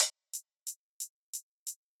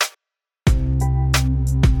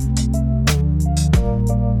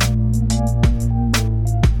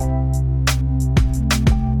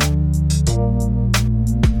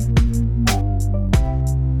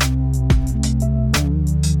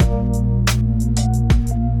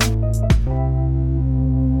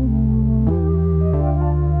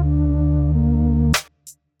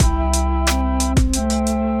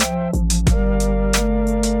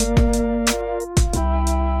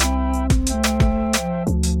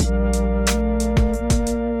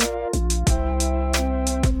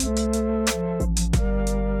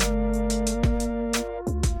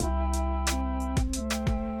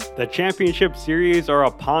The championship series are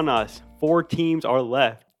upon us. 4 teams are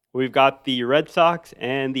left. We've got the Red Sox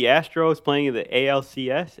and the Astros playing in the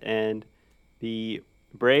ALCS and the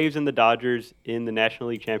Braves and the Dodgers in the National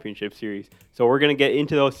League Championship Series. So we're going to get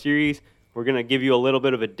into those series. We're going to give you a little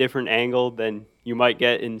bit of a different angle than you might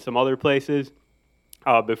get in some other places.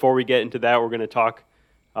 Before we get into that, we're going to talk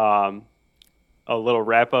a little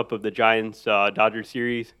wrap-up of the Giants-Dodgers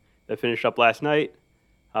series that finished up last night.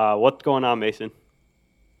 What's going on, Mason?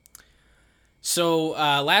 So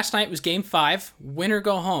last night was Game 5, winner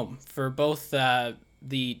go home for both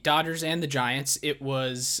the Dodgers and the Giants. It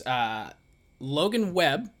was Logan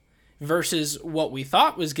Webb versus what we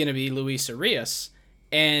thought was going to be Luis Arias,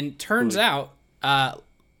 and turns out,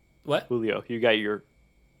 what? Julio, you got your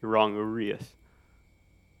wrong Arias.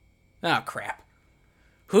 Oh crap,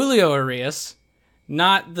 Julio Arias,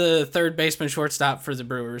 not the third baseman shortstop for the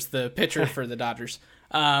Brewers, the pitcher for the Dodgers.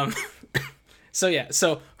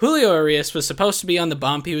 So Julio Arias was supposed to be on the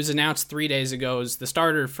bump. He was announced 3 days ago as the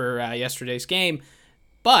starter for yesterday's game.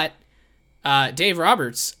 But Dave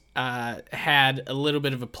Roberts had a little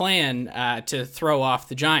bit of a plan to throw off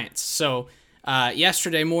the Giants. So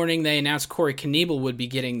yesterday morning, they announced Corey Knebel would be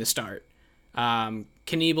getting the start.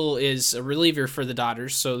 Knebel is a reliever for the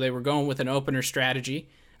Dodgers, so they were going with an opener strategy.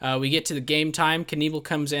 We get to the game time. Knebel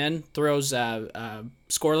comes in, throws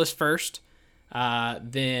scoreless first.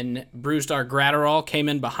 Then Brusdar Graterol came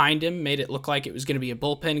in behind him, made it look like it was going to be a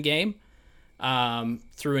bullpen game,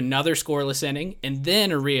 through another scoreless inning. And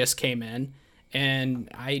then Arias came in, and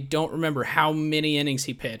I don't remember how many innings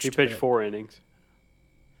he pitched. He pitched 4 innings.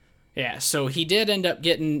 Yeah, so he did end up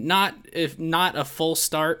getting not a full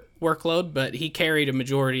start workload, but he carried a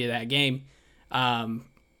majority of that game. And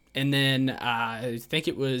then I think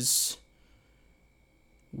it was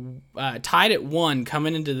tied at 1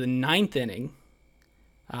 coming into the 9th inning.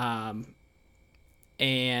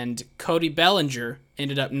 And Cody Bellinger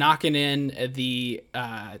ended up knocking in the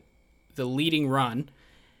leading run.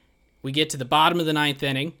 We get to the bottom of the 9th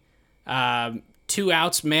inning, 2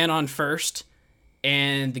 outs, man on first,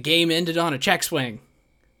 and the game ended on a check swing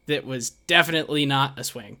that was definitely not a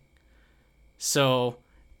swing. So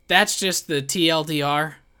that's just the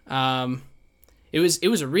TLDR. It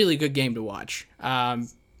was a really good game to watch.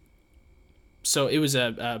 So it was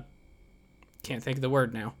a can't think of the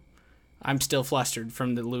word now. I'm still flustered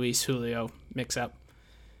from the Luis Julio mix-up.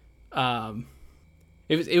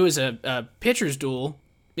 It was a pitcher's duel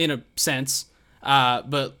in a sense,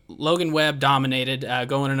 but Logan Webb dominated,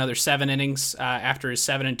 going another 7 innings after his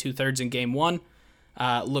 7 2/3 in Game 1.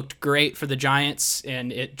 Looked great for the Giants,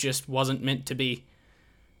 and it just wasn't meant to be.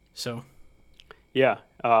 So, yeah,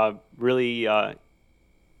 really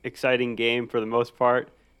exciting game for the most part.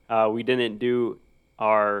 We didn't do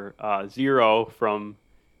our 0 from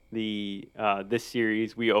the this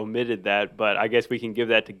series. We omitted that, but I guess we can give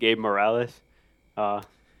that to Gabe Morales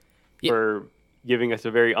for giving us a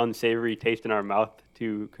very unsavory taste in our mouth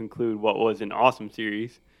to conclude what was an awesome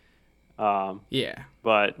series.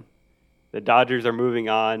 But the Dodgers are moving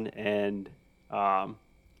on, and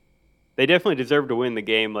they definitely deserve to win the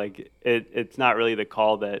game. Like it's not really the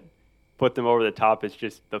call that put them over the top. It's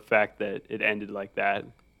just the fact that it ended like that.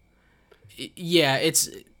 Yeah, it's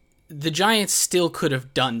the Giants still could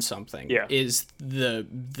have done something. Yeah. Is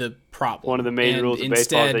the problem. One of the main rules of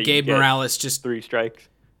baseball is that Gabe Morales just 3 strikes,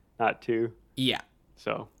 not 2. Yeah.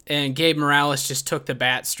 So. And Gabe Morales just took the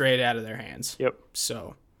bat straight out of their hands. Yep.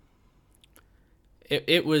 So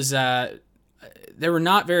it was there were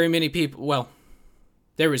not very many people. Well,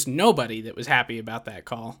 there was nobody that was happy about that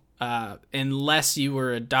call, unless you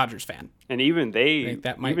were a Dodgers fan. And even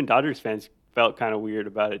even Dodgers fans felt kind of weird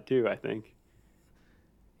about it too, I think.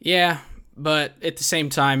 Yeah, but at the same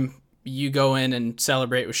time, you go in and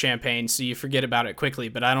celebrate with champagne, so you forget about it quickly,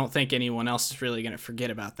 but I don't think anyone else is really going to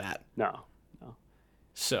forget about that. No.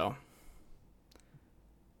 So.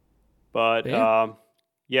 But,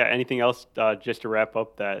 anything else just to wrap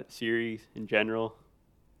up that series in general?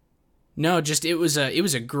 No, just it was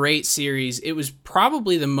a great series. It was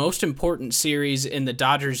probably the most important series in the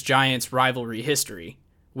Dodgers-Giants rivalry history,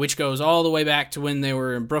 which goes all the way back to when they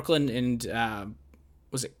were in Brooklyn and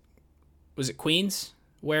was it Queens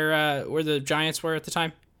where the Giants were at the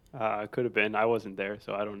time? It could have been. I wasn't there,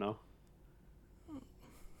 so I don't know.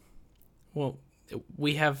 Well,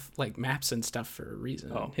 we have like maps and stuff for a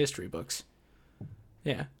reason, history books.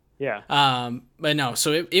 Yeah. Yeah. But no,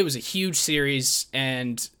 so it was a huge series,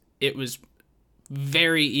 and it was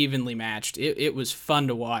very evenly matched. It was fun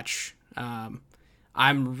to watch.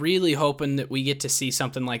 I'm really hoping that we get to see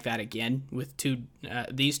something like that again with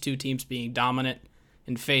these two teams being dominant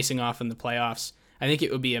and facing off in the playoffs. I think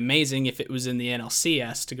it would be amazing if it was in the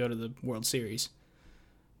NLCS to go to the World Series.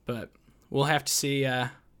 But we'll have to see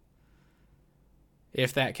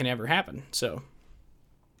if that can ever happen. So,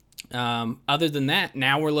 other than that,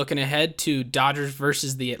 now we're looking ahead to Dodgers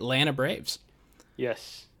versus the Atlanta Braves.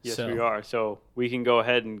 Yes, we are. So we can go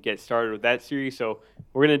ahead and get started with that series. So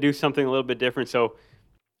we're going to do something a little bit different. So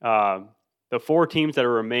the 4 teams that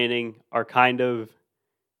are remaining are kind of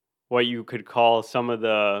what you could call some of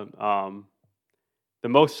the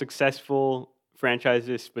most successful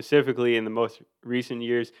franchises, specifically in the most recent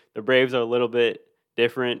years. The Braves are a little bit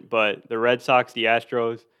different, but the Red Sox, the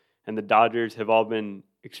Astros, and the Dodgers have all been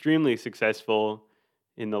extremely successful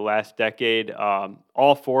in the last decade.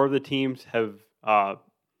 All 4 of the teams have are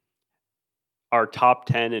top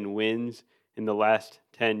 10 in wins in the last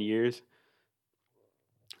 10 years.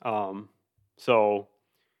 So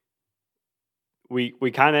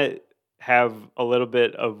we kind of have a little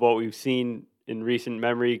bit of what we've seen in recent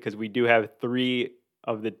memory, because we do have 3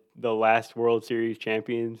 of the last World Series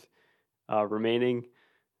champions remaining,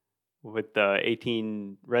 with the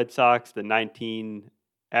 18 Red Sox, the 19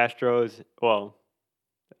 Astros. Well,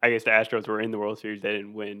 I guess the Astros were in the World Series. They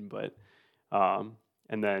didn't win, but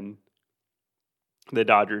and then the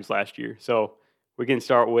Dodgers last year. So we can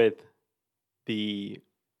start with the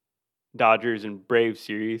Dodgers and Braves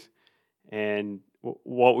series. And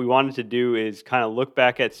what we wanted to do is kind of look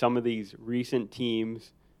back at some of these recent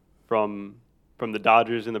teams from the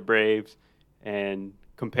Dodgers and the Braves and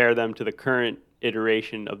compare them to the current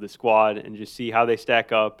iteration of the squad and just see how they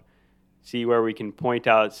stack up, see where we can point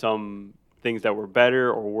out some things that were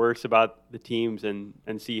better or worse about the teams,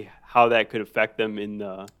 and see how that could affect them in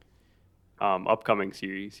the upcoming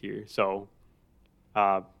series here. So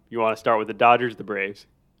you want to start with the Dodgers, the Braves?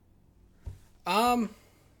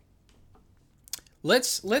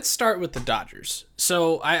 Let's start with the Dodgers.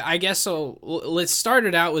 So I guess so. Let's start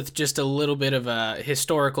it out with just a little bit of a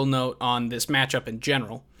historical note on this matchup in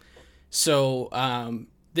general. So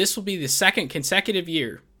this will be the second consecutive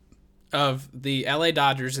year of the LA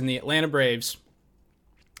Dodgers and the Atlanta Braves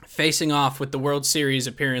facing off with the World Series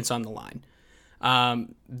appearance on the line.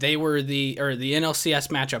 They were the NLCS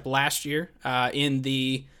matchup last year in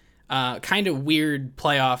the kind of weird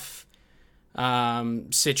playoff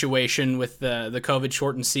situation with the COVID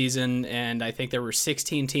shortened season, and I think there were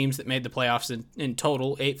 16 teams that made the playoffs in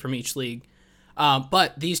total, 8 from each league.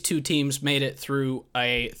 But these 2 teams made it through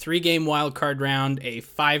a 3-game wild card round, a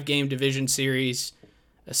 5-game division series,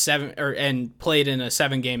 and played in a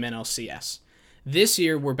 7-game NLCS. This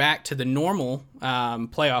year we're back to the normal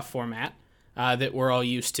playoff format that we're all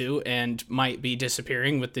used to, and might be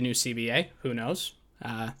disappearing with the new CBA. Who knows?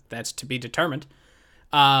 That's to be determined.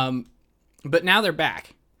 But now they're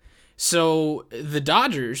back. So the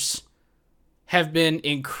Dodgers have been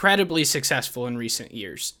incredibly successful in recent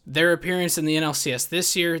years. Their appearance in the NLCS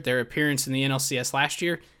this year, their appearance in the NLCS last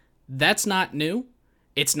year, that's not new.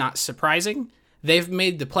 It's not surprising. They've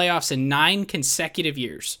made the playoffs in 9 consecutive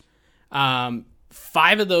years. 5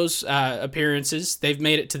 of those appearances, they've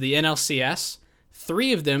made it to the NLCS.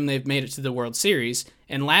 3 of them, they've made it to the World Series.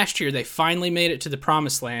 And last year, they finally made it to the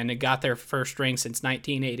Promised Land and got their first ring since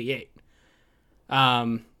 1988.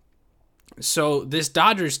 So this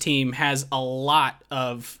Dodgers team has a lot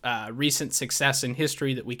of recent success in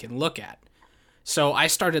history that we can look at. So I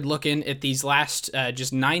started looking at these last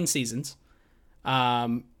just 9 seasons.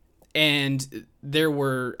 And there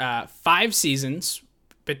were 5 seasons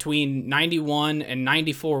between 91 and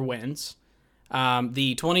 94 wins.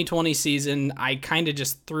 The 2020 season, I kind of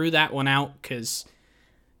just threw that one out because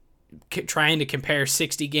trying to compare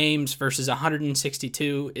 60 games versus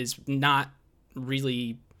 162 is not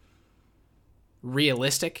really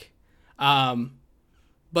realistic. But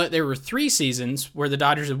there were 3 seasons where the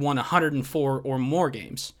Dodgers have won 104 or more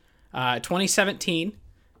games. 2017,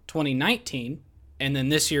 2019, and then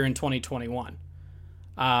this year in 2021.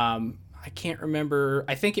 I can't remember.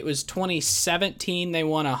 I think it was 2017 they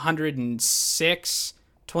won 106,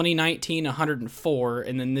 2019 104,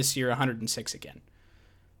 and then this year 106 again.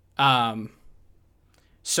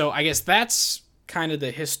 So I guess that's kind of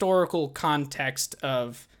the historical context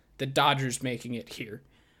of the Dodgers making it here.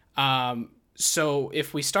 So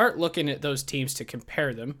if we start looking at those teams to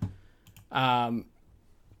compare them, I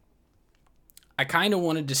kind of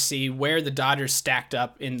wanted to see where the Dodgers stacked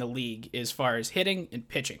up in the league as far as hitting and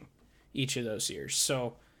pitching each of those years.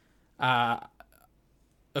 So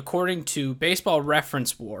according to Baseball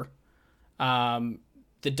Reference War,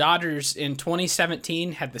 the Dodgers in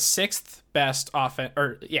 2017 had the 6th best offense,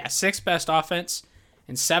 6th best offense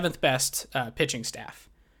and 7th best pitching staff.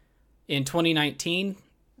 In 2019,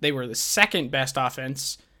 they were the 2nd best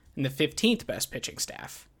offense and the 15th best pitching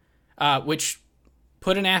staff, which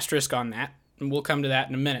put an asterisk on that, and we'll come to that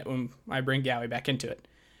in a minute when I bring Gowie back into it.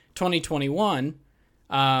 2021,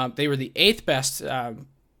 they were the 8th best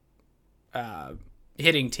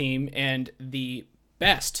hitting team and the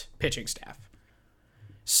best pitching staff.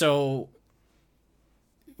 So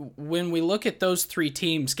when we look at those three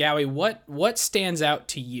teams, Gowie, what stands out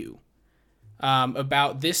to you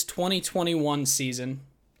about this 2021 season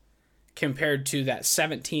compared to that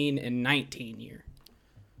 17 and 19 year?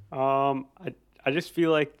 I just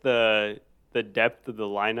feel like the depth of the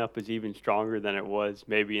lineup is even stronger than it was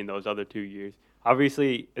maybe in those other 2 years.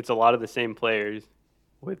 Obviously, it's a lot of the same players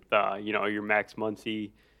with your Max Muncy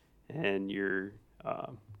and your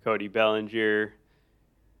Cody Bellinger,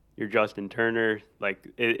 your Justin Turner. Like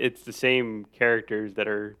it's the same characters that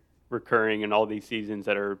are recurring in all these seasons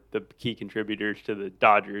that are the key contributors to the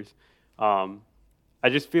Dodgers. I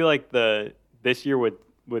just feel like this year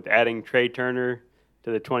with adding Trey Turner to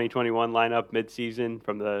the 2021 lineup midseason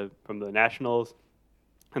from the Nationals,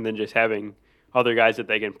 and then just having other guys that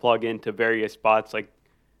they can plug into various spots like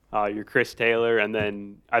your Chris Taylor, and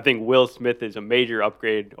then I think Will Smith is a major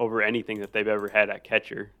upgrade over anything that they've ever had at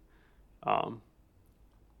catcher,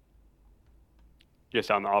 just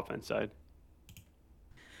on the offense side.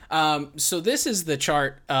 So this is the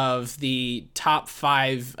chart of the top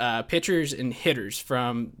 5 pitchers and hitters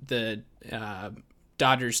from the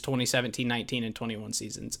Dodgers 2017, 19, and 21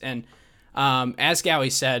 seasons. And as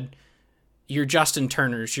Gowie said, your Justin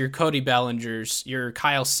Turners, your Cody Bellingers, your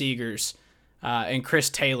Kyle Seagers, and Chris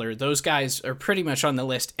Taylor, those guys are pretty much on the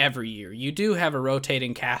list every year. You do have a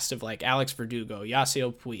rotating cast of like Alex Verdugo,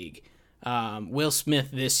 Yasiel Puig, Will Smith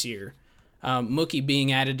this year, Mookie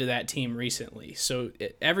being added to that team recently. So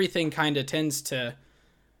everything kind of tends to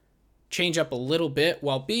change up a little bit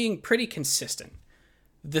while being pretty consistent.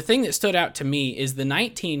 The thing that stood out to me is the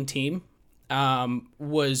 19 team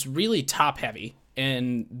was really top heavy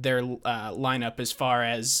in their lineup as far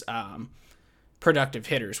as productive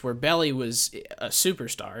hitters, where Belly was a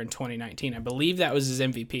superstar in 2019. I believe that was his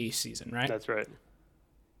MVP season, right? That's right.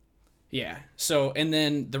 Yeah. So, and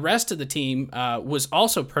then the rest of the team was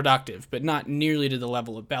also productive, but not nearly to the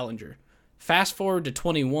level of Bellinger. Fast forward to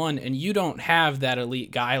 21, and you don't have that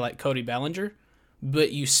elite guy like Cody Bellinger,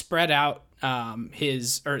 but you spread out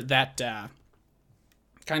that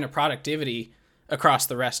kind of productivity across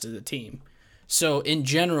the rest of the team. So in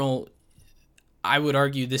general, I would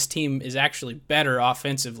argue this team is actually better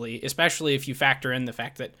offensively, especially if you factor in the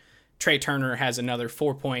fact that Trey Turner has another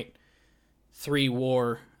 4.3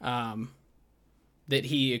 WAR that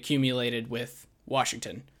he accumulated with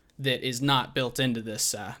Washington that is not built into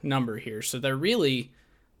this number here. So they're really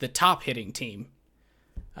the top hitting team.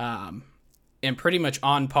 And pretty much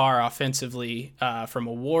on par offensively from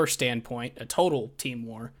a WAR standpoint, a total team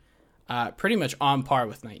WAR, pretty much on par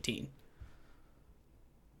with 19.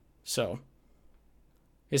 So, I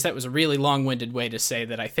guess that was a really long-winded way to say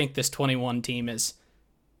that I think this 21 team is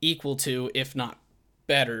equal to, if not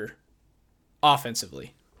better,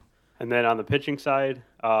 offensively. And then on the pitching side,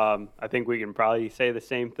 I think we can probably say the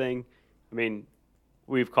same thing. I mean,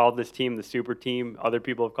 we've called this team the super team. Other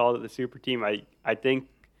people have called it the super team. I think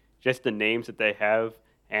just the names that they have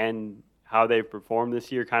and how they've performed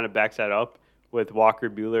this year kind of backs that up, with Walker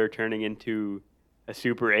Buehler turning into a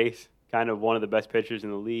super ace, kind of one of the best pitchers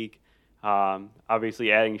in the league.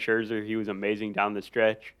 Obviously adding Scherzer, he was amazing down the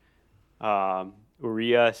stretch.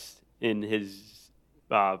 Urias in his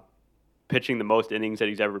pitching the most innings that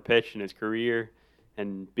he's ever pitched in his career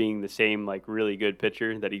and being the same like really good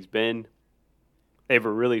pitcher that he's been. They have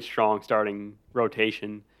a really strong starting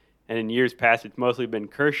rotation. And in years past, it's mostly been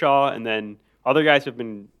Kershaw, and then other guys have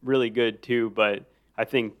been really good too. But I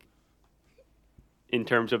think in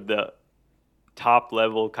terms of the top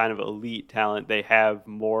level kind of elite talent, they have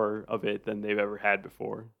more of it than they've ever had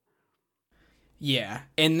before. Yeah,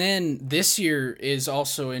 and then this year is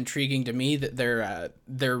also intriguing to me that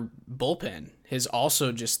their bullpen is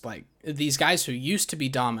also just like these guys who used to be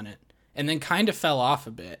dominant and then kind of fell off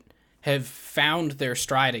a bit have found their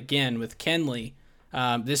stride again, with Kenley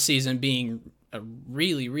this season being a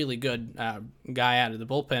really, really good guy out of the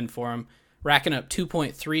bullpen for him, racking up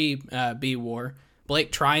 2.3 B WAR.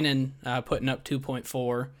 Blake Trinan putting up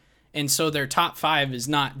 2.4. And so their top 5 is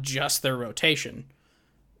not just their rotation,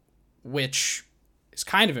 which is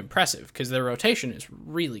kind of impressive because their rotation is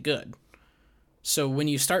really good. So when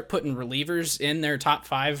you start putting relievers in their top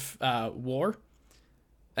 5 WAR,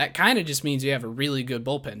 that kind of just means you have a really good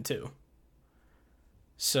bullpen too.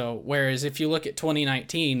 So whereas if you look at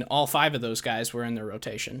 2019, all 5 of those guys were in their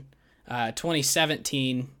rotation.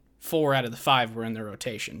 2017, 4 out of the 5 were in their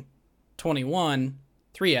rotation. 21,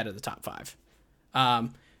 3 out of the top 5.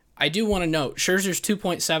 I do want to note Scherzer's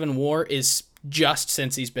 2.7 WAR is just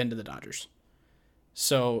since he's been to the Dodgers.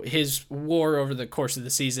 So his WAR over the course of the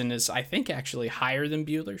season is, I think, actually higher than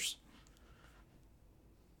Buehler's.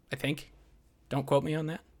 I think. Don't quote me on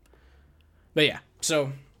that. But yeah,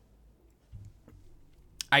 so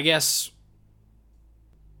I guess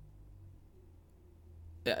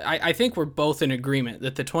I think we're both in agreement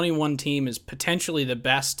that the 21 team is potentially the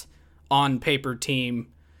best on-paper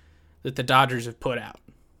team that the Dodgers have put out.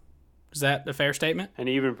 Is that a fair statement? And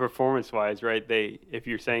even performance-wise, right? If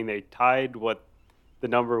you're saying they tied what the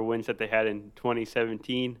number of wins that they had in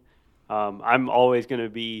 2017, I'm always going to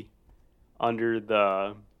be under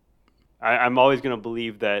the. I'm always going to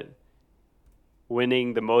believe that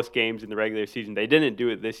winning the most games in the regular season. They didn't do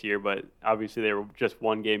it this year, but obviously they were just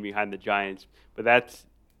one game behind the Giants. But that's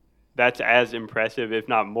as impressive, if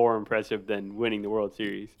not more impressive, than winning the World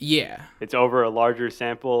Series. Yeah. It's over a larger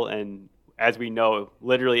sample, and as we know,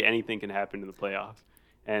 literally anything can happen in the playoffs.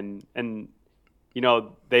 And you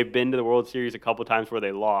know, they've been to the World Series a couple times where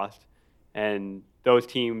they lost, and those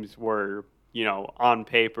teams were, you know, on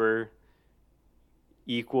paper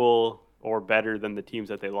equal or better than the teams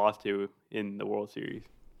that they lost to in the World Series.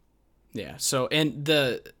 Yeah. So, and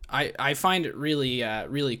I find it really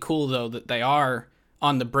really cool though that they are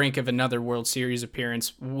on the brink of another World Series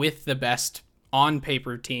appearance with the best on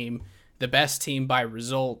paper team, the best team by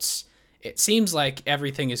results. It seems like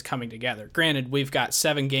everything is coming together. Granted, we've got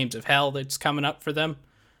 7 games of hell that's coming up for them.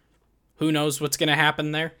 Who knows what's going to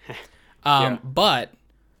happen there? Yeah. But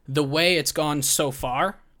the way it's gone so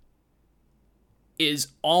far is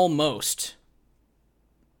almost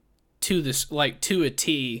to this, like to a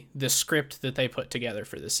T, the script that they put together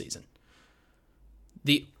for this season.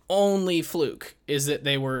 The only fluke is that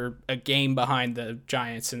they were a game behind the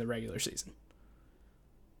Giants in the regular season.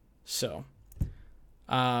 So,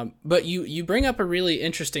 but you bring up a really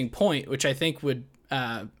interesting point, which I think would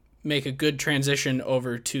make a good transition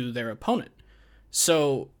over to their opponent.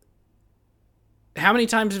 So, how many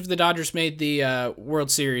times have the Dodgers made the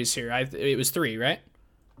World Series here? It was 3, right?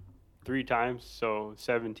 3 times, so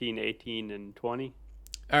 17, 18, and 20.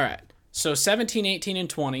 All right. So 17, 18, and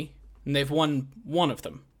 20, and they've won one of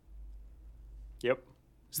them. Yep.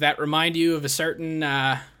 Does that remind you of a certain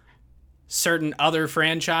other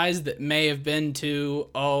franchise that may have been to,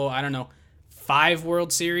 5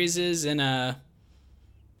 World Series in a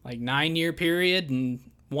 9-year period and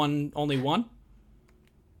only one?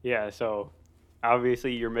 Yeah, so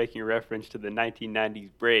obviously you're making reference to the 1990s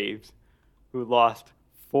Braves, who lost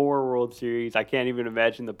 4 World Series. I can't even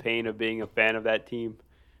imagine the pain of being a fan of that team.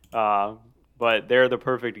 But they're the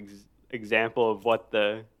perfect example of what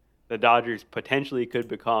the Dodgers potentially could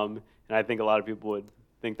become, and I think a lot of people would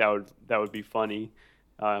think that would be funny,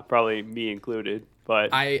 probably me included. But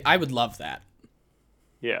I would love that.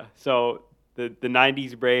 Yeah. So the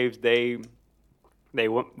 90s Braves, they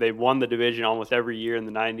won the division almost every year in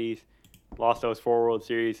the 90s, lost those 4 World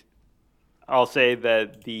Series. I'll say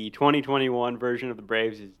that the 2021 version of the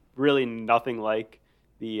Braves is really nothing like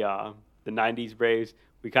the 90s Braves.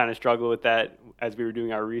 We kind of struggle with that as we were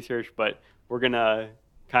doing our research, but we're going to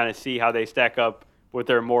kind of see how they stack up with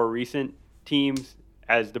their more recent teams,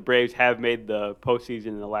 as the Braves have made the postseason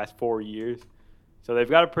in the last 4 years. So they've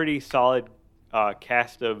got a pretty solid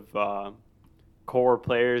cast of core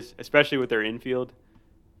players, especially with their infield.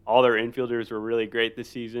 All their infielders were really great this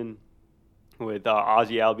season, with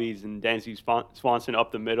Ozzie Albies and Dansby Swanson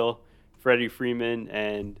up the middle, Freddie Freeman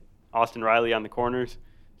and Austin Riley on the corners.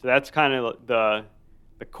 So that's kind of the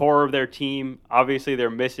core of their team. Obviously,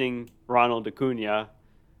 they're missing Ronald Acuna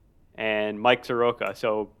and Mike Soroka,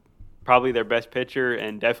 so probably their best pitcher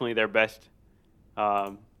and definitely their best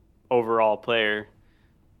overall player.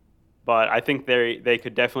 But I think they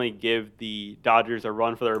could definitely give the Dodgers a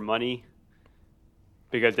run for their money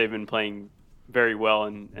because they've been playing very well,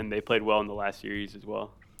 and they played well in the last series as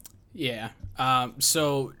well. Yeah.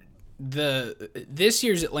 So this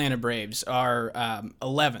year's Atlanta Braves are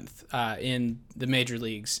 11th in the major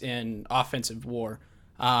leagues in offensive WAR,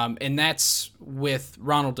 and that's with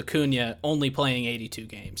Ronald Acuna only playing 82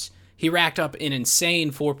 games. He racked up an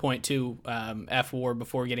insane 4.2 F WAR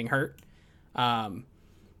before getting hurt, and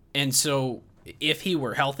so if he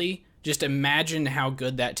were healthy, just imagine how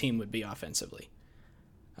good that team would be offensively.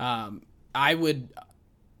 I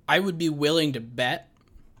would be willing to bet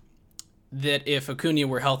that if Acuna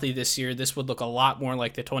were healthy this year, this would look a lot more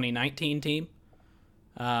like the 2019 team,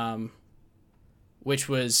 which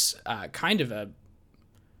was kind of a,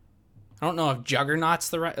 I don't know if juggernaut's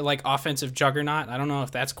the right, offensive juggernaut. I don't know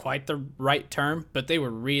if that's quite the right term, but they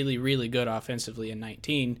were really, really good offensively in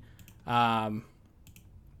 19.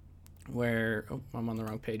 I'm on the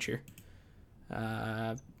wrong page here.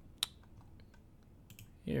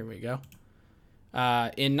 Here we go.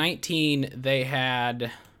 In 19, they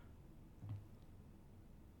had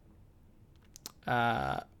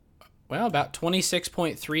about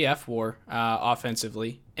 26.3 FWAR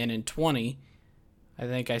offensively, and in 20, I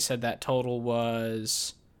think I said that total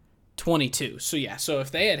was 22. So yeah, so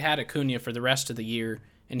if they had Acuna for the rest of the year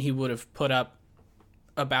and he would have put up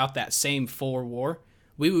about that same 4 WAR,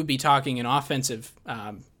 we would be talking an offensive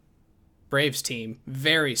Braves team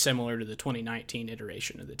very similar to the 2019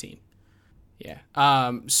 iteration of the team. Yeah.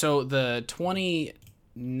 So the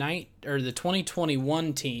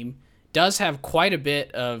 2021 team does have quite a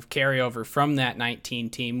bit of carryover from that 19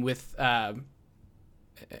 team with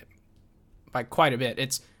by quite a bit.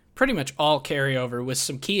 It's pretty much all carryover with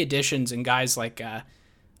some key additions and guys like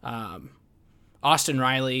Austin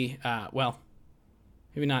Riley. Well,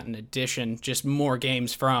 maybe not an addition, just more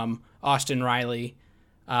games from Austin Riley.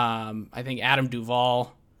 I think Adam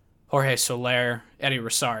Duvall, Jorge Soler, Eddie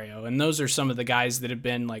Rosario, and those are some of the guys that have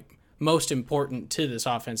been like most important to this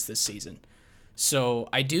offense this season. So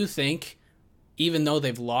I do think, even though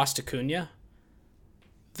they've lost Acuna,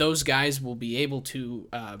 those guys will be able to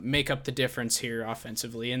make up the difference here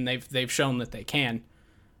offensively, and they've shown that they can.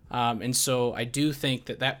 And so I do think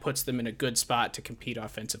that puts them in a good spot to compete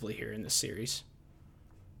offensively here in this series.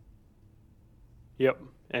 Yep,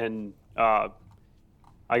 and I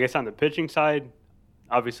guess on the pitching side,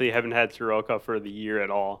 obviously haven't had Soroka for the year at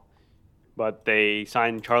all, but they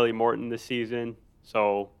signed Charlie Morton this season,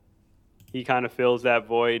 so he kind of fills that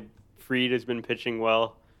void. Fried has been pitching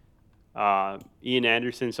well. Ian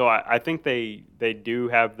Anderson. So I think they do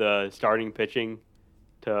have the starting pitching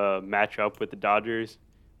to match up with the Dodgers.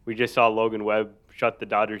 We just saw Logan Webb shut the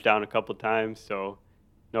Dodgers down a couple times, so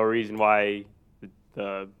no reason why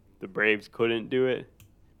the Braves couldn't do it.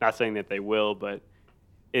 Not saying that they will, but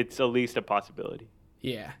it's at least a possibility.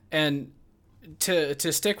 Yeah, and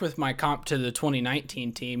to stick with my comp to the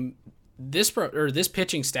 2019 team, this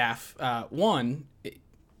pitching staff,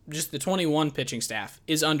 just the 21 pitching staff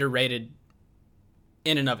is underrated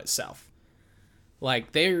in and of itself.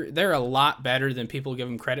 Like they're a lot better than people give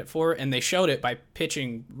them credit for, and they showed it by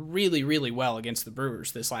pitching really, really well against the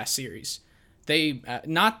Brewers this last series. The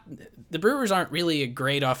Brewers aren't really a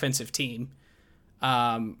great offensive team,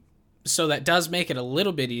 so that does make it a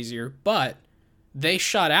little bit easier, but they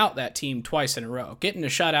shut out that team twice in a row. Getting a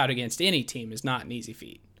shutout against any team is not an easy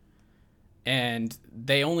feat. And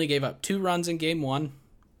they only gave up 2 runs in game 1,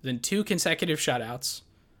 then 2 consecutive shutouts,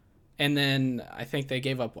 and then I think they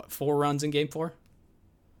gave up, 4 runs in game 4?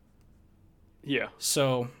 Yeah.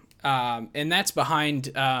 So, and that's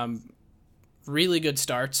behind really good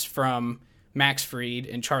starts from Max Fried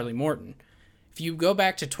and Charlie Morton. If you go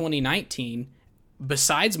back to 2019,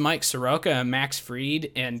 besides Mike Soroka and Max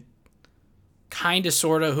Fried and kind of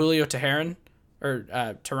sort of Julio Teheran, or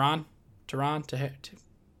Teheran.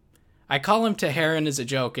 I call him Teheran as a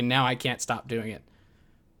joke, and now I can't stop doing it.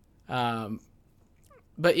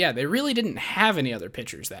 But yeah, they really didn't have any other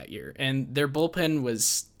pitchers that year, and their bullpen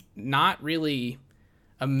was not really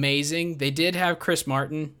amazing. They did have Chris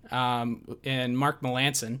Martin and Mark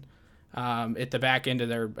Melancon at the back end of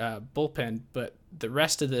their bullpen, but the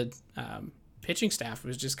rest of the pitching staff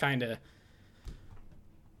was just kind of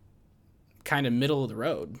middle of the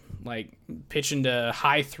road, like pitching to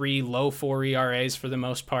high 3, low 4 ERAs for the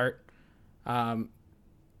most part.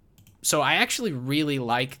 So I actually really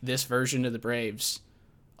like this version of the Braves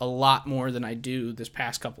a lot more than I do this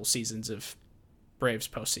past couple seasons of Braves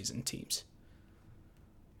postseason teams.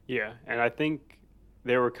 Yeah, and I think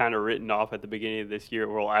they were kind of written off at the beginning of this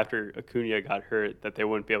year, well, after Acuna got hurt, that they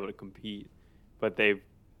wouldn't be able to compete. But they've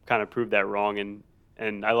kind of proved that wrong,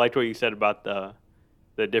 and I liked what you said about the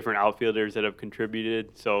different outfielders that have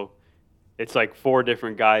contributed. So it's like 4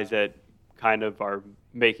 different guys that kind of are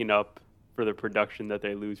making up for the production that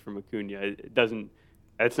they lose from Acuna.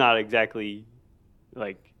 It's not exactly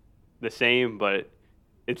like the same, but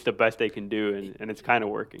it's the best they can do, and it's kind of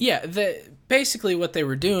working. Yeah, basically what they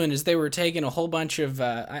were doing is they were taking a whole bunch of,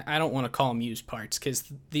 I don't want to call them used parts, because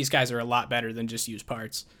these guys are a lot better than just used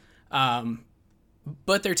parts.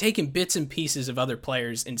 But they're taking bits and pieces of other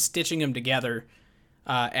players and stitching them together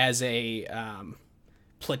as a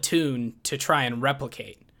platoon to try and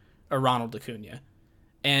replicate a Ronald Acuna.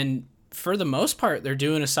 And for the most part, they're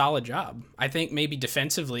doing a solid job. I think maybe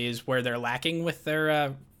defensively is where they're lacking with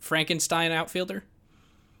their Frankenstein outfielder.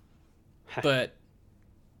 But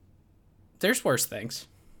there's worse things.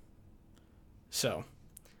 So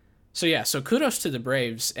yeah, so kudos to the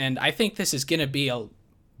Braves, and I think this is going to be a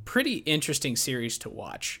pretty interesting series to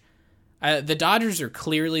watch. The Dodgers are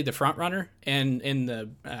clearly the front runner, and the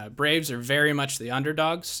Braves are very much the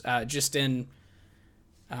underdogs. Just in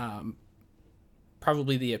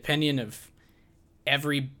probably the opinion of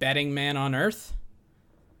every betting man on earth.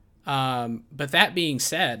 But that being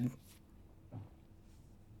said,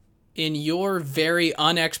 in your very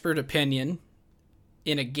unexpert opinion,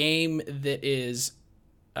 in a game that is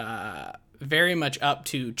very much up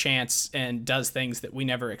to chance and does things that we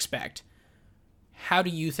never expect, how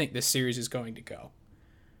do you think this series is going to go?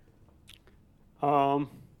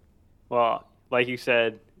 Well, like you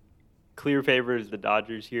said, clear favorite is the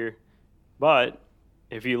Dodgers here. But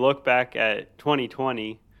if you look back at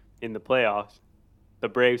 2020 in the playoffs, the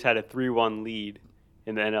Braves had a 3-1 lead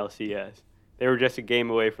in the NLCS. They were just a game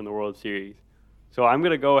away from the World Series. So I'm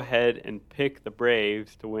going to go ahead and pick the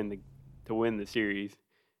Braves to win the series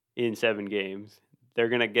in 7 games. They're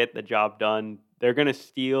going to get the job done. They're going to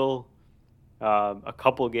steal a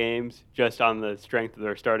couple games just on the strength of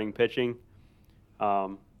their starting pitching.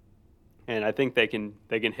 And I think they can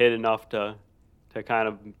hit enough to kind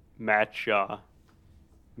of match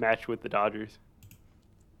with the Dodgers.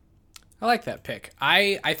 I like that pick.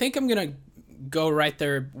 I think I'm going to go right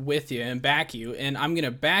there with you and back you, and I'm going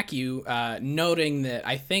to back you noting that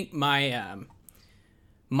I think my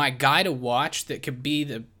my guy to watch that could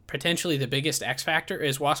be potentially the biggest X factor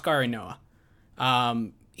is Huascar Ynoa.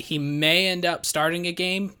 He may end up starting a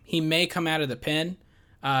game. He may come out of the pen.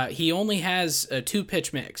 He only has a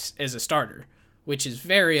 2-pitch mix as a starter, which is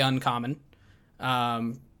very uncommon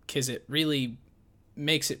because it really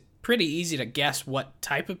makes it pretty easy to guess what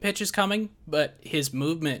type of pitch is coming, but his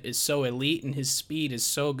movement is so elite and his speed is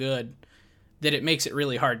so good that it makes it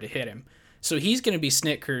really hard to hit him. So he's going to be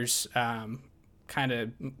Snitker's kind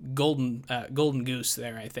of golden goose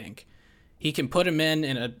there, I think. He can put him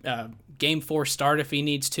in a Game 4 start if he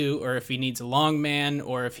needs to, or if he needs a long man,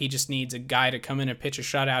 or if he just needs a guy to come in and pitch a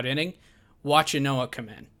shutout inning. Watch Ynoa come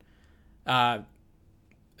in.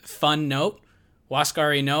 Fun note,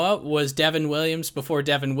 Huascar Ynoa was Devin Williams before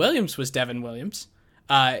Devin Williams was Devin Williams.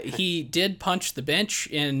 He did punch the bench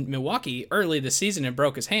in Milwaukee early this season and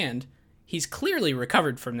broke his hand. He's clearly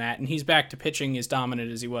recovered from that, and he's back to pitching as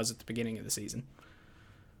dominant as he was at the beginning of the season.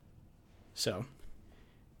 So.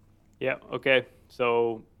 Yeah, okay.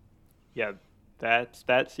 So, yeah, that's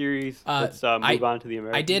that series. Let's move on to the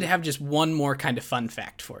American. I did have just one more kind of fun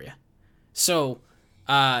fact for you. So,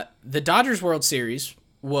 the Dodgers World Series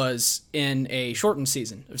was in a shortened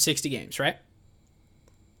season of 60 games, right?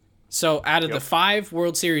 So out of the 5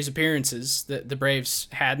 World Series appearances that the Braves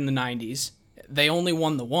had in the 90s, they only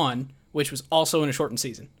won the one, which was also in a shortened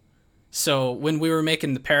season. So when we were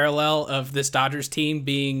making the parallel of this Dodgers team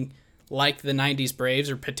being like the 90s Braves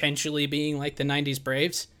or potentially being like the 90s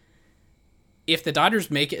Braves, if the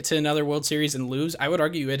Dodgers make it to another World Series and lose, I would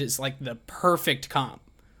argue it is like the perfect comp.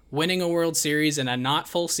 Winning a World Series in a not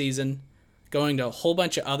full season, going to a whole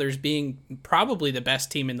bunch of others, being probably the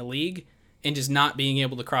best team in the league, and just not being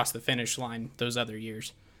able to cross the finish line those other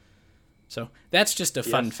years. So that's just a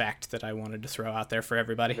fun fact that I wanted to throw out there for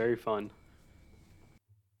everybody. Very fun.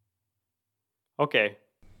 Okay,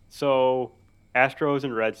 so Astros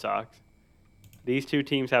and Red Sox. These two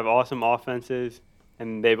teams have awesome offenses,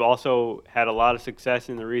 and they've also had a lot of success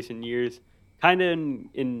in the recent years, kind of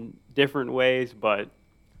in different ways, but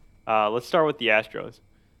let's start with the Astros.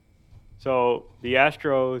 So the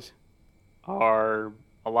Astros are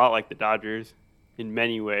a lot like the Dodgers in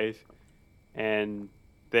many ways, and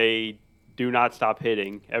they do not stop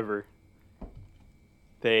hitting ever.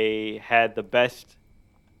 They had the best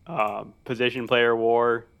position player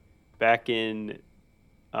war back in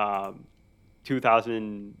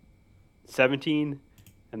 2017,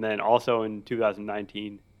 and then also in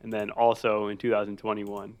 2019, and then also in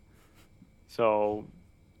 2021. So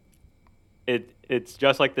it's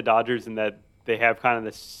just like the Dodgers in that they have kind of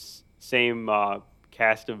the same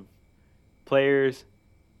cast of players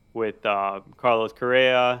with Carlos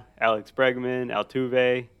Correa, Alex Bregman,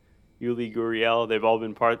 Altuve, Yuli Gurriel. They've all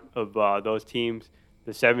been part of those teams.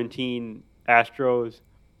 The 17 Astros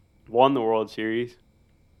won the World Series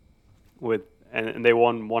and they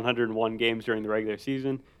won 101 games during the regular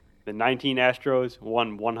season. The 19 Astros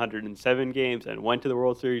won 107 games and went to the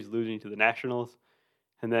World Series, losing to the Nationals.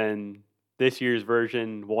 And then this year's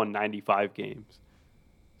version won 95 games.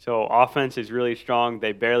 So offense is really strong.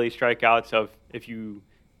 They barely strike out. So if you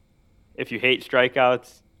hate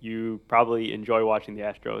strikeouts, you probably enjoy watching the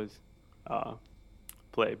Astros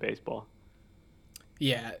play baseball.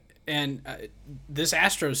 Yeah, and this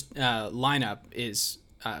Astros lineup is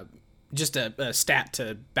just a stat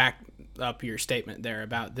to back up your statement there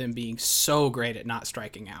about them being so great at not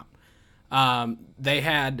striking out. They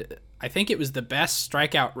had, I think it was the best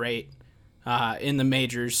strikeout rate in the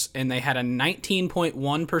majors, and they had a 19.1%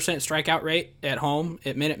 strikeout rate at home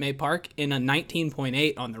at Minute Maid Park and a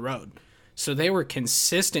 19.8 on the road. So they were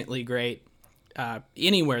consistently great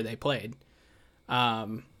anywhere they played,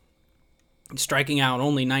 striking out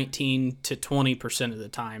only 19 to 20% of the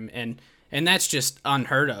time, and that's just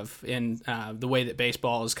unheard of in the way that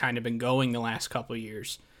baseball has kind of been going the last couple of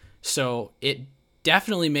years. So it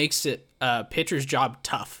definitely makes it a pitcher's job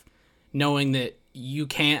tough, knowing that you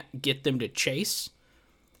can't get them to chase.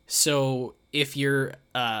 So if you're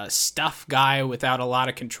a stuff guy without a lot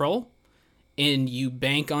of control and you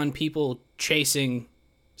bank on people chasing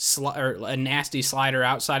or a nasty slider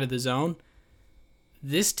outside of the zone,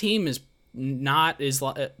 this team is not as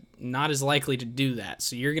likely to do that.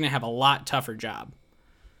 So you're going to have a lot tougher job.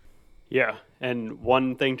 Yeah, and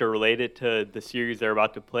one thing to relate it to the series they're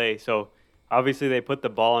about to play. So obviously they put the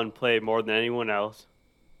ball in play more than anyone else.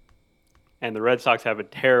 And the Red Sox have a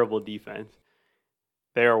terrible defense.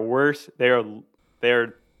 They are worse. They are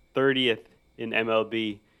 30th in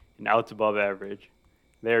MLB in outs above average.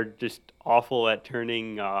 They're just awful at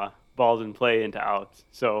turning balls in play into outs.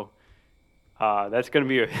 So that's going to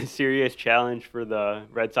be a serious challenge for the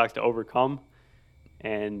Red Sox to overcome.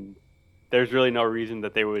 And there's really no reason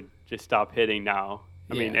that they would just stop hitting now.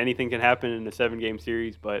 I mean, anything can happen in a 7-game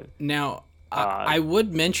series, but now I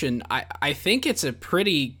would mention I think it's a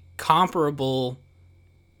pretty comparable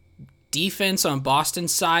defense on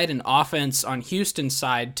Boston's side and offense on Houston's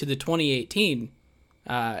side to the 2018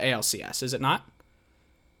 ALCS, is it not?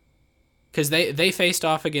 Because they faced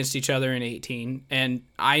off against each other in 18, and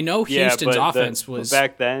I know Houston's offense was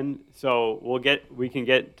back then. So we can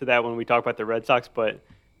get to that when we talk about the Red Sox, but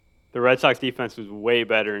the Red Sox defense was way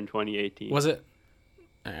better in 2018. Was it?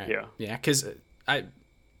 Yeah. Yeah, because I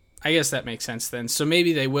guess that makes sense then. So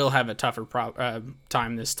maybe they will have a tougher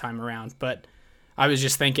time this time around. But I was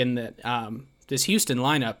just thinking that this Houston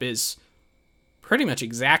lineup is pretty much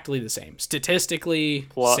exactly the same. Statistically,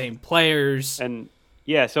 same players. And,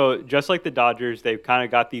 yeah, so just like the Dodgers, they've kind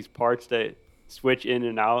of got these parts that switch in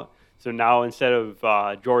and out. So now instead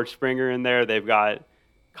of George Springer in there, they've got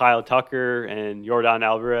Kyle Tucker and Yordan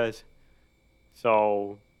Alvarez.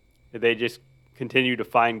 So they just continue to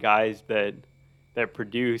find guys that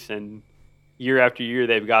produce, and year after year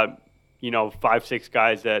they've got 5-6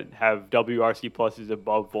 guys that have WRC pluses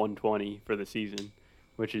above 120 for the season,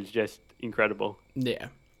 which is just incredible. Yeah.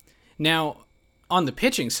 Now, on the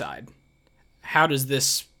pitching side, how does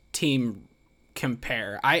this team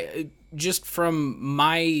compare? I just from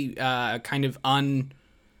my kind of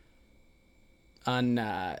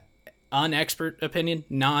non-expert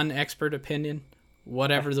opinion,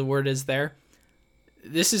 whatever the word is there.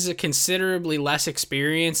 This is a considerably less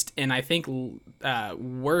experienced and I think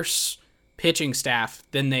worse pitching staff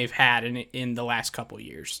than they've had in the last couple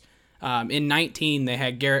years. In 19, they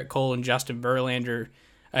had Garrett Cole and Justin Verlander,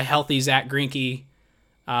 a healthy Zach Greinke.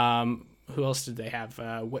 Who else did they have?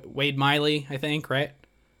 Wade Miley, I think, right?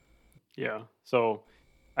 Yeah. So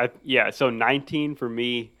 19 for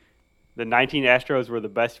me, the 19 Astros were the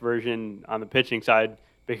best version on the pitching side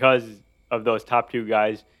because of those top two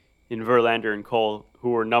guys in Verlander and Cole,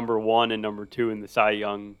 who were number 1 and number 2 in the Cy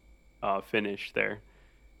Young finish there.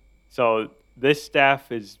 So this staff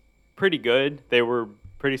is pretty good. They were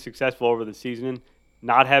pretty successful over the season.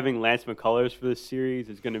 Not having Lance McCullers for this series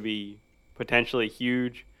is going to be potentially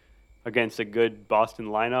huge against a good Boston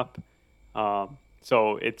lineup.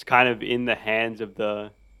 So it's kind of in the hands of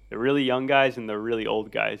the really young guys and the really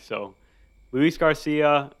old guys. So Luis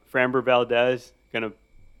Garcia, Framber Valdez, going to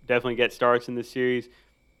definitely get starts in this series.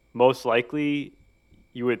 Most likely,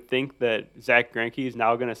 you would think that Zach Greinke is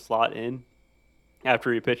now going to slot in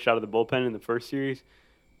after he pitched out of the bullpen in the first series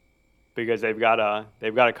because they've got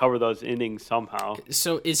to cover those innings somehow.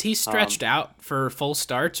 So is he stretched out for full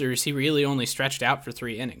starts, or is he really only stretched out for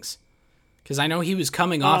 3 innings? Because I know he was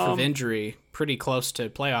coming off of injury pretty close to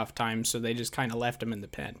playoff time, so they just kind of left him in the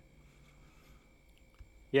pen.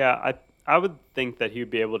 Yeah, I would think that he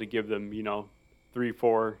would be able to give them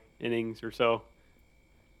 3-4 innings or so.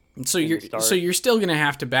 So you're still going to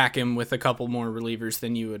have to back him with a couple more relievers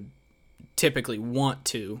than you would typically want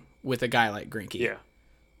to with a guy like Greinke. Yeah,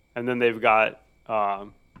 and then they've got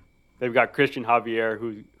Christian Javier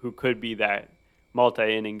who could be that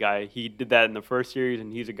multi-inning guy. He did that in the first series,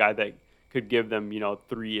 and he's a guy that could give them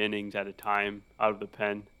 3 innings at a time out of the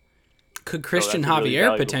pen. Could Christian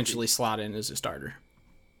Javier potentially slot in as a starter?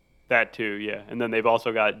 That too, yeah. And then they've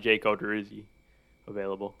also got Jake Odorizzi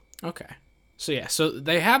available. Okay. So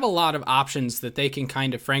they have a lot of options that they can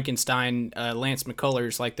kind of Frankenstein Lance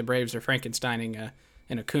McCullers like the Braves are Frankensteining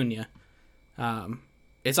an Acuna.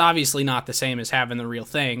 it's obviously not the same as having the real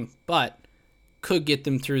thing, but could get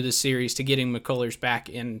them through the series to getting McCullers back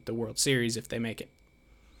in the World Series if they make it.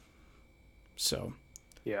 So,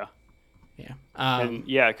 yeah. Yeah.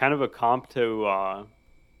 Kind of a comp to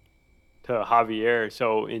Javier.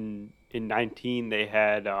 So in 19 they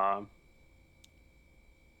had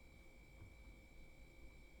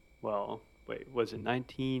was it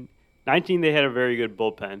 19? 19 they had a very good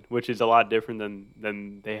bullpen, which is a lot different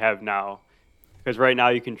than they have now. Because right now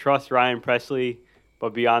you can trust Ryan Presley,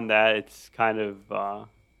 but beyond that it's kind of a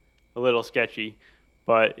little sketchy.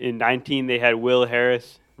 But in 19 they had Will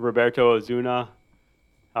Harris, Roberto Ozuna,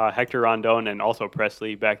 Hector Rondon, and also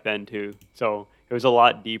Presley back then too. So it was a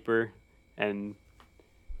lot deeper, and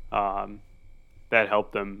that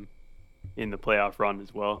helped them in the playoff run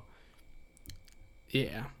as well.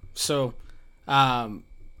 Yeah. So,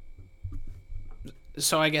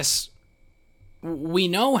 so I guess we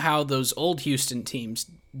know how those old Houston teams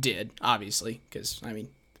did, obviously, because, I mean,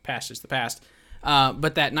 the past is the past.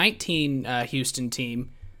 But that 19 Houston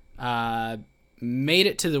team made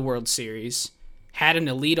it to the World Series, had an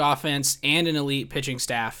elite offense and an elite pitching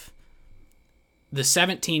staff. The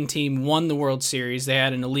 17 team won the World Series. They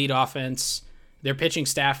had an elite offense. Their pitching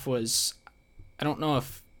staff was, I don't know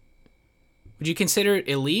if, would you consider it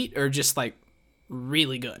elite or just like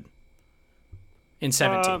really good in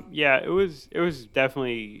 17? Yeah, it was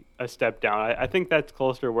definitely a step down. I think that's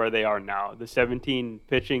closer to where they are now. The 17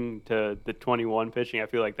 pitching to the 21 pitching, I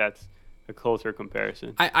feel like that's a closer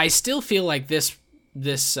comparison. I still feel like this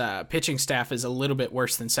pitching staff is a little bit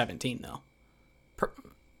worse than 17 though.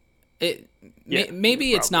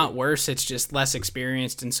 Maybe it's not worse. It's just less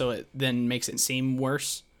experienced, and so it then makes it seem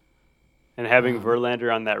worse. And having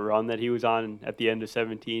Verlander on that run that he was on at the end of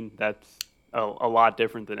 17, that's a lot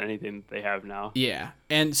different than anything that they have now. Yeah,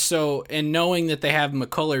 and knowing that they have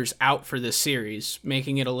McCullers out for this series,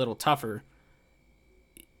 making it a little tougher.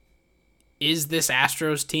 Is this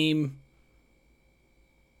Astros team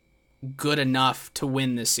good enough to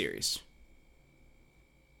win this series?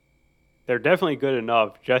 They're definitely good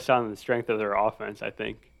enough just on the strength of their offense, I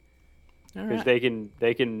think. Because they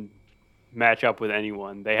can match up with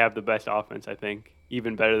anyone. They have the best offense, I think,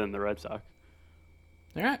 even better than the Red Sox.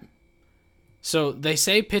 All right. So they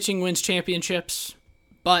say pitching wins championships,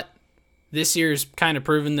 but this year's kind of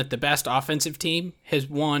proven that the best offensive team has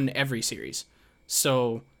won every series.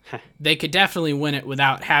 So they could definitely win it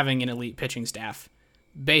without having an elite pitching staff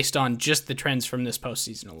based on just the trends from this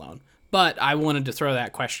postseason alone. But I wanted to throw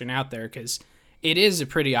that question out there because it is a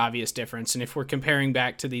pretty obvious difference. And if we're comparing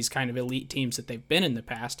back to these kind of elite teams that they've been in the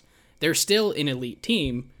past, they're still an elite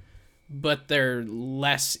team, but they're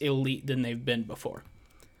less elite than they've been before.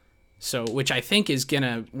 So, which I think is going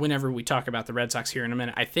to, whenever we talk about the Red Sox here in a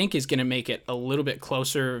minute, I think is going to make it a little bit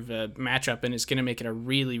closer of a matchup and is going to make it a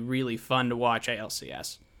really, really fun to watch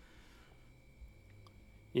ALCS.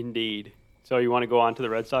 Indeed. So you want to go on to the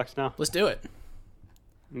Red Sox now? Let's do it.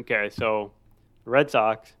 Okay, so the Red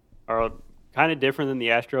Sox are kind of different than the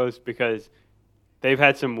Astros because they've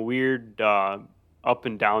had some weird up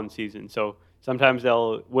and down seasons. So sometimes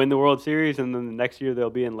they'll win the World Series and then the next year they'll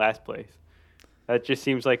be in last place. That just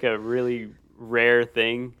seems like a really rare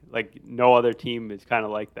thing. Like no other team is kind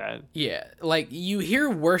of like that. Yeah, like you hear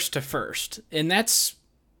worst to first, and that's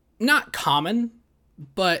not common,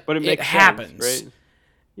 but it happens. Sense, right?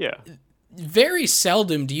 Yeah. Very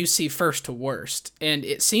seldom do you see first to worst, and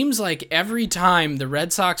it seems like every time the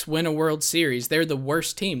Red Sox win a World Series, they're the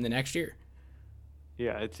worst team the next year.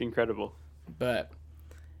 Yeah, it's incredible. But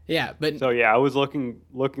so I was looking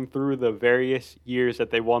through the various years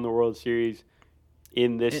that they won the World Series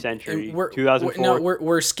in this century. 2004.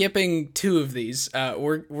 We're skipping two of these.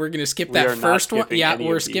 We're gonna skip that first one. Yeah,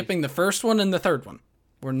 we're skipping the first one and the third one.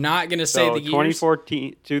 We're not going to say the years.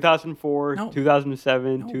 2014, 2004,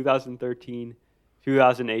 2007, 2013,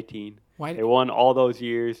 2018. They won all those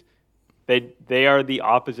years. They are the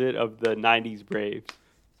opposite of the 90s Braves.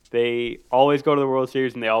 They always go to the World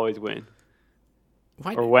Series and they always win.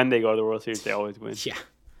 Or when they go to the World Series, they always win. Yeah.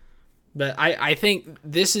 But I think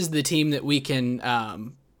this is the team that we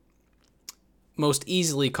can most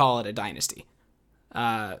easily call it a dynasty.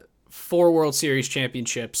 4 World Series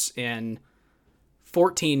championships in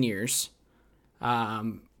 14 years.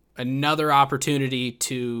 Another opportunity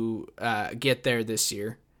to get there this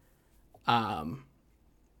year.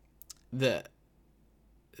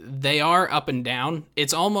 They are up and down.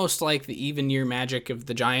 It's almost like the even year magic of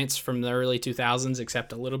the Giants from the early 2000s,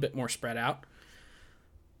 except a little bit more spread out.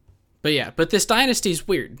 But this dynasty is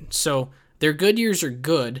weird. So their good years are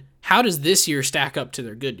good. How does this year stack up to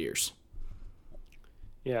their good years?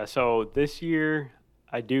 Yeah, so this year,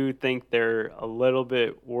 I do think they're a little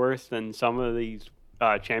bit worse than some of these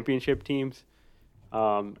championship teams.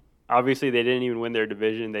 Obviously, they didn't even win their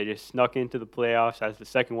division. They just snuck into the playoffs as the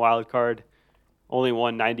second wild card. Only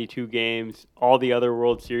won 92 games. All the other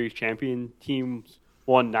World Series champion teams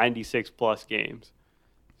won 96 plus games.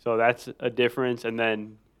 So that's a difference. And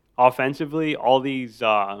then offensively, all these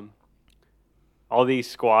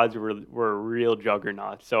squads were real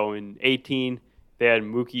juggernauts. So in 18, they had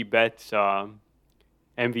Mookie Betts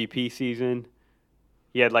MVP season.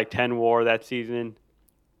 He had like 10 WAR that season.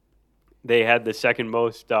 They had the second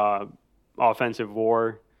most offensive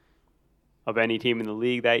WAR of any team in the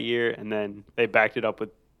league that year, and then they backed it up with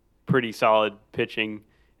pretty solid pitching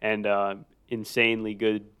and insanely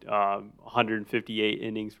good 158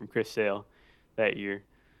 innings from Chris Sale that year.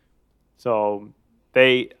 So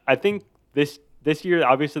I think this year,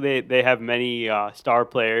 obviously they have many star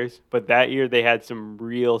players, but that year they had some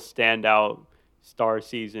real standout star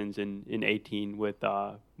seasons in 18 with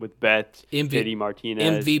Betts, JD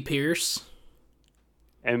Martinez, MV Pierce.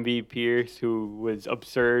 MV Pierce, who was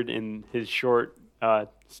absurd in his short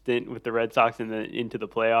stint with the Red Sox and then into the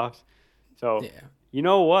playoffs. So, You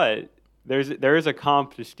know what? There is a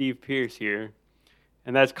comp to Steve Pierce here,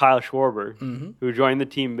 and that's Kyle Schwarber, who joined the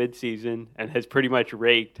team midseason and has pretty much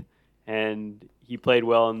raked, and he played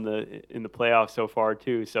well in the playoffs so far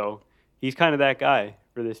too. So he's kind of that guy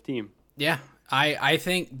for this team. Yeah, I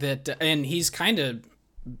think that, and he's kind of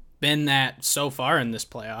been that so far in this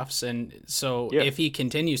playoffs, and so if he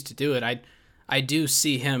continues to do it, I do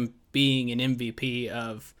see him being an MVP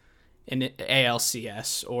of an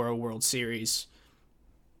ALCS or a World Series.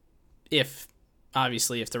 If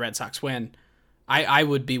the Red Sox win, I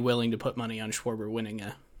would be willing to put money on Schwarber winning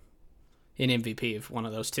an MVP of one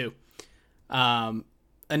of those two.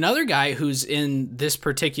 Another guy who's in this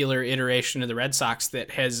particular iteration of the Red Sox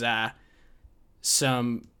that has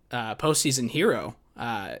some postseason hero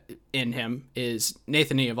in him is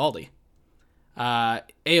Nathan Eovaldi.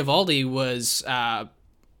 Eovaldi was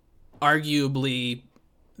arguably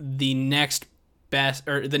the next best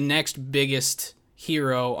or the next biggest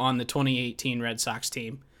hero on the 2018 Red Sox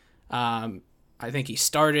team. I think he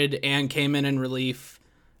started and came in relief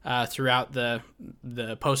throughout the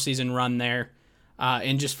postseason run there,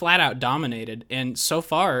 and just flat out dominated. And so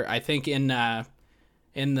far, I think in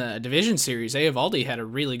the division series, Eovaldi had a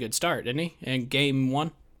really good start, didn't he? In game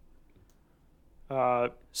 1?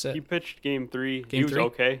 He pitched game 3. He was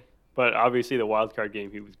okay, but obviously the wild card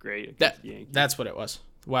game, he was great against the Yankees. That's what it was.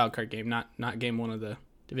 The wild card game, not game 1 of the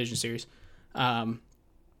division series. But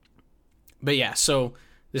yeah, so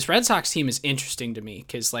this Red Sox team is interesting to me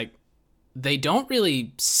because like they don't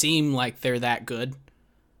really seem like they're that good,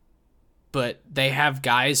 but they have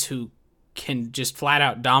guys who can just flat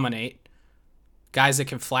out dominate. Guys that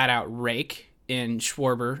can flat out rake in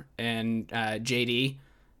Schwarber and JD.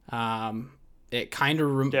 It kind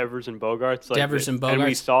of Devers and Bogarts. And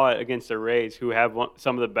we saw it against the Rays, who have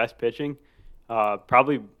some of the best pitching.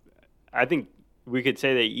 Probably, I think we could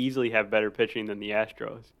say they easily have better pitching than the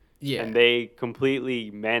Astros. Yeah, and they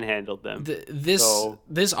completely manhandled them.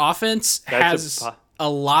 This offense has a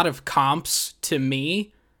lot of comps to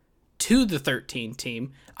me to the 13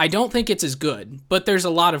 team. I don't think it's as good, but there's a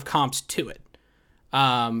lot of comps to it.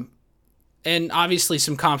 And obviously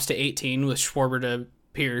some comps to 18 with Schwarber to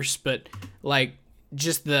Pierce, but like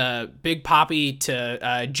just the Big Papi to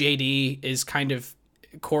JD is kind of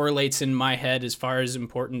correlates in my head as far as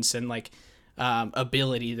importance and like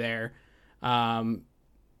ability there.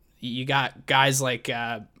 You got guys like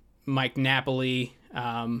Mike Napoli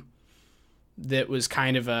that was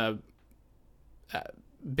kind of a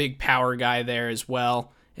big power guy there as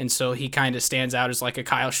well, and so he kind of stands out as like a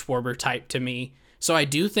Kyle Schwarber type to me. So I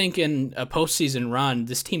do think in a postseason run,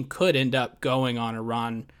 this team could end up going on a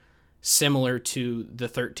run similar to the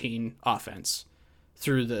 13 offense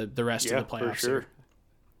through the rest of the playoffs. For sure.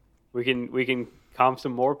 We can comp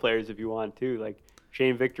some more players if you want to, like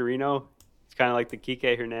Shane Victorino. It's kind of like the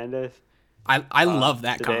Kike Hernandez. I love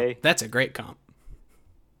that today. Comp. That's a great comp.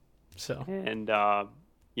 So and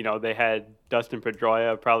they had Dustin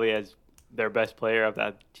Pedroia probably as their best player of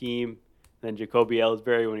that team. Then Jacoby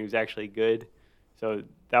Ellsbury when he was actually good. So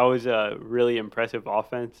that was a really impressive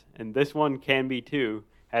offense, and this one can be too,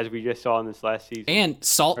 as we just saw in this last season. And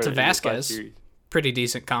Salt to Vasquez, pretty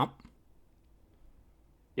decent comp.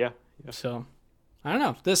 Yeah. So I don't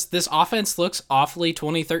know. This offense looks awfully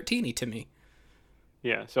 2013-y to me.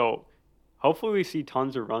 Yeah. So hopefully we see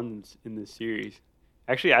tons of runs in this series.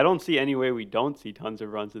 Actually, I don't see any way we don't see tons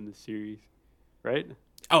of runs in this series, right?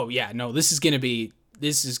 Oh yeah, no. This is gonna be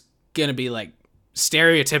like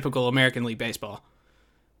stereotypical American League Baseball.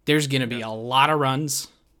 there's going to be a lot of runs,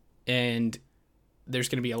 and there's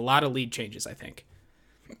going to be a lot of lead changes, I think.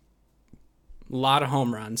 A lot of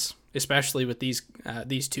home runs, especially with these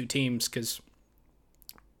two teams, because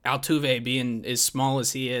Altuve, being as small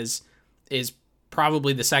as he is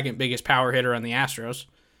probably the second biggest power hitter on the Astros,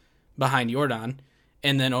 behind Yordan.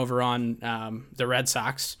 And then over on the Red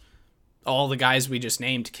Sox, all the guys we just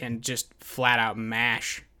named can just flat out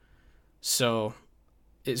mash. So,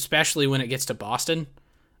 especially when it gets to Boston,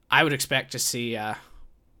 I would expect to see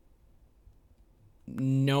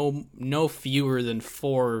no fewer than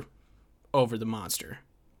 4 over the monster.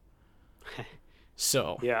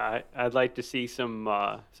 So yeah, I'd like to see some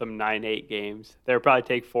 9-8 games. They'll probably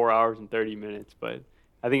take 4 hours and 30 minutes, but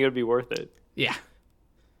I think it would be worth it. Yeah.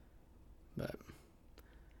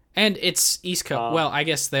 And it's East Coast. Well, I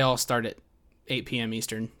guess they all start at 8 p.m.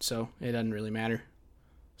 Eastern, so it doesn't really matter.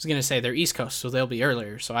 I was going to say they're East Coast, so they'll be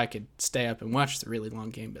earlier, so I could stay up and watch the really long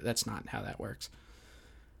game, but that's not how that works.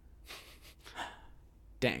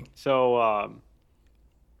 Dang. So,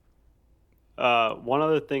 one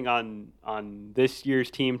other thing on this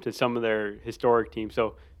year's team to some of their historic teams.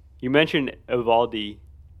 So, you mentioned Eovaldi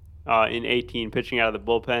in 18 pitching out of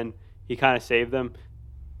the bullpen. He kind of saved them.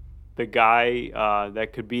 The guy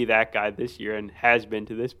that could be that guy this year and has been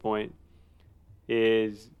to this point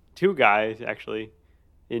is 2 guys, actually,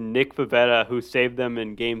 in Nick Pivetta, who saved them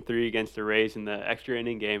in Game 3 against the Rays in the extra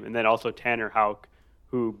inning game, and then also Tanner Houck,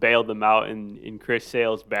 who bailed them out in Chris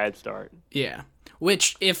Sale's bad start. Yeah.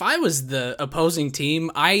 Which, if I was the opposing team,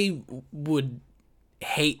 I would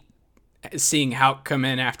hate seeing Houck come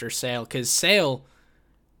in after Sale, because Sale,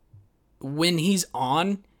 when he's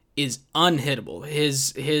on, is unhittable.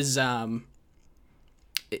 His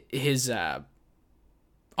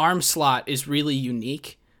arm slot is really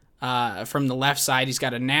unique. From the left side, he's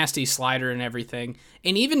got a nasty slider and everything.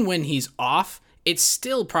 And even when he's off, it's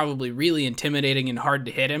still probably really intimidating and hard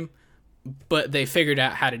to hit him. But they figured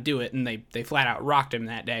out how to do it, and they flat out rocked him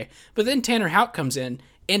that day. But then Tanner Houck comes in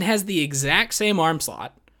and has the exact same arm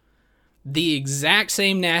slot, the exact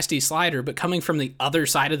same nasty slider, but coming from the other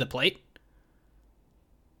side of the plate.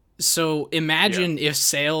 So imagine if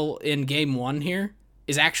Sale in Game 1 here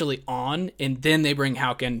is actually on, and then they bring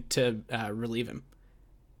Houck in to relieve him.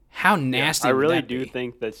 How nasty would that be? I really do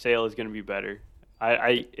think that Sale is going to be better.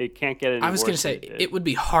 It can't get any worse. I was going to say, it would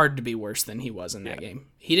be hard to be worse than he was in that game.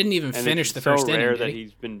 He didn't even finish the first inning, did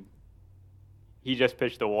he? He just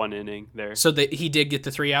pitched the 1 inning there. So he did get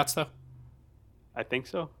the 3 outs, though? I think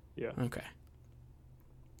so, yeah. Okay.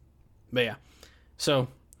 But yeah, so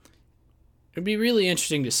it'd be really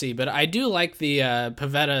interesting to see. But I do like the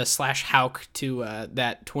Pivetta / Houck to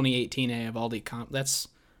that 2018 Eovaldi comp. It's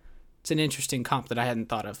an interesting comp that I hadn't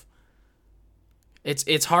thought of.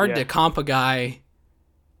 It's hard to comp a guy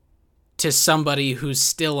to somebody who's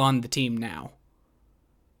still on the team now,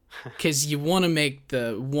 because you want to make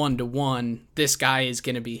the 1-to-1. This guy is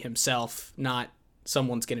going to be himself, not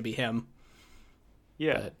someone's going to be him.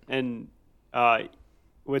 Yeah, and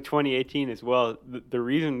with 2018 as well, the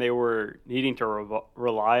reason they were needing to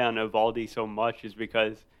rely on Eovaldi so much is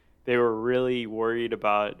because they were really worried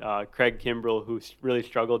about Craig Kimbrell, who really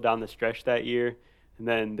struggled down the stretch that year. And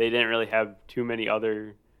then they didn't really have too many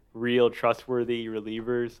other real trustworthy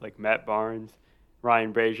relievers like Matt Barnes.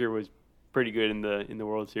 Ryan Brazier was pretty good in the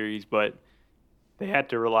World Series, but they had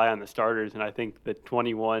to rely on the starters. And I think the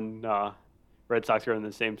 21 Red Sox are in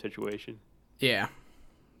the same situation. Yeah.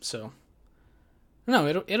 So, no,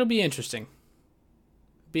 it'll be interesting.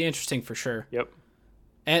 Be interesting for sure. Yep.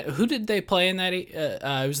 And who did they play in that? It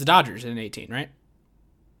was the Dodgers in 18, right?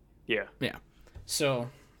 Yeah. Yeah. So,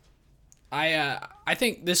 I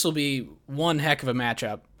think this will be one heck of a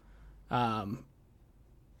matchup.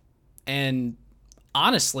 And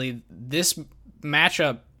honestly, this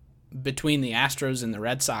matchup between the Astros and the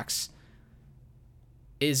Red Sox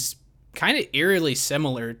is kind of eerily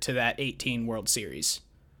similar to that 18 World Series.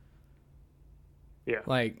 Yeah.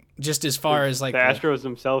 Like, just as far as like the Astros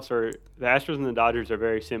the Astros and the Dodgers are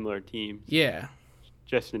very similar teams. Yeah.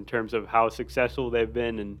 Just in terms of how successful they've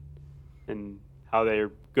been and how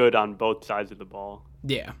they're good on both sides of the ball.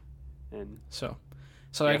 Yeah. And so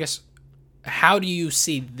I guess, how do you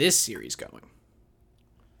see this series going?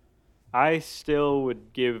 I still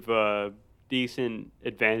would give a decent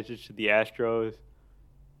advantage to the Astros,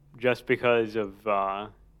 just because of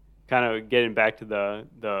kind of getting back to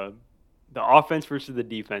the offense versus the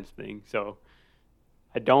defense thing. So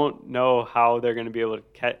I don't know how they're going to be able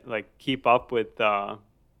to keep up with the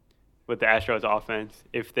Astros offense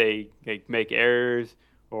if they make errors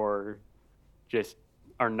or just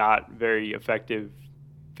are not very effective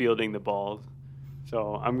fielding the balls.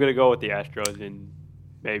 So I'm going to go with the Astros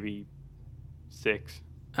maybe 6.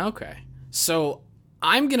 Okay. So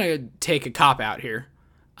I'm going to take a cop out here.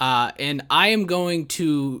 And I am going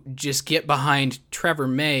to just get behind Trevor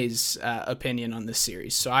May's opinion on this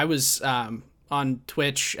series. So I was on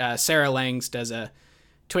Twitch. Sarah Langs does a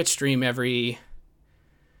Twitch stream every,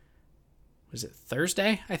 was it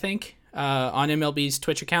Thursday, I think, on MLB's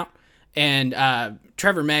Twitch account. And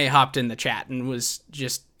Trevor May hopped in the chat and was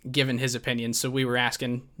just giving his opinion. So we were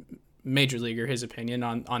asking Major Leaguer his opinion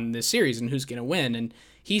on this series and who's going to win. And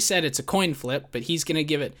he said it's a coin flip, but he's going to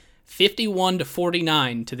give it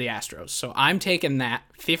 51-49 to the Astros. So I'm taking that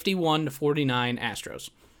 51-49 Astros.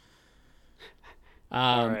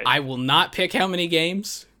 All right. I will not pick how many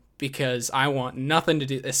games because I want nothing to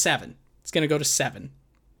do. 7. It's going to go to 7.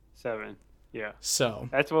 7. Yeah. So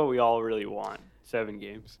that's what we all really want. 7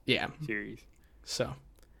 games. Yeah. Series. So.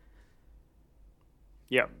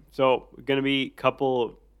 Yeah. So going to be a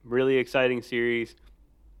couple really exciting series.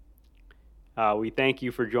 We thank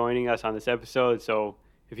you for joining us on this episode. So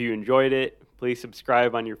if you enjoyed it, please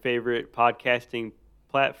subscribe on your favorite podcasting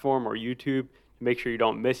platform or YouTube to make sure you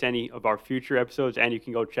don't miss any of our future episodes. And you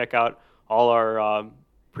can go check out all our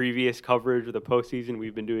previous coverage of the postseason.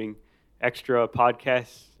 We've been doing extra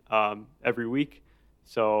podcasts every week.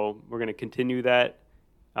 So we're going to continue that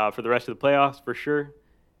for the rest of the playoffs for sure.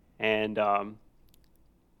 And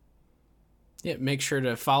yeah, make sure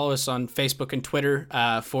to follow us on Facebook and Twitter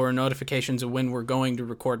for notifications of when we're going to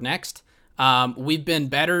record next. We've been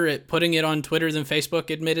better at putting it on Twitter than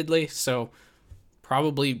Facebook, admittedly, so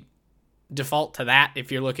probably default to that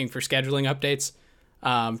if you're looking for scheduling updates,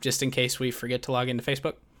 just in case we forget to log into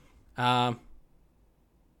Facebook.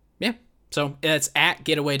 Yeah, so it's at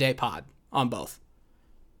Getaway Day Pod on both.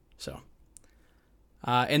 So,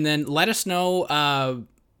 and then let us know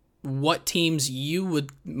what teams you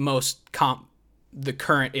would most comp the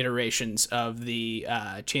current iterations of the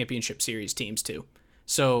championship series teams to.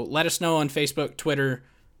 So let us know on Facebook, Twitter,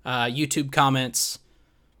 YouTube comments.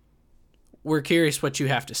 We're curious what you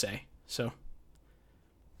have to say. So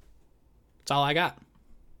that's all I got.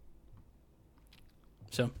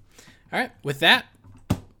 So, all right. With that,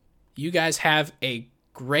 you guys have a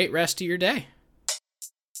great rest of your day.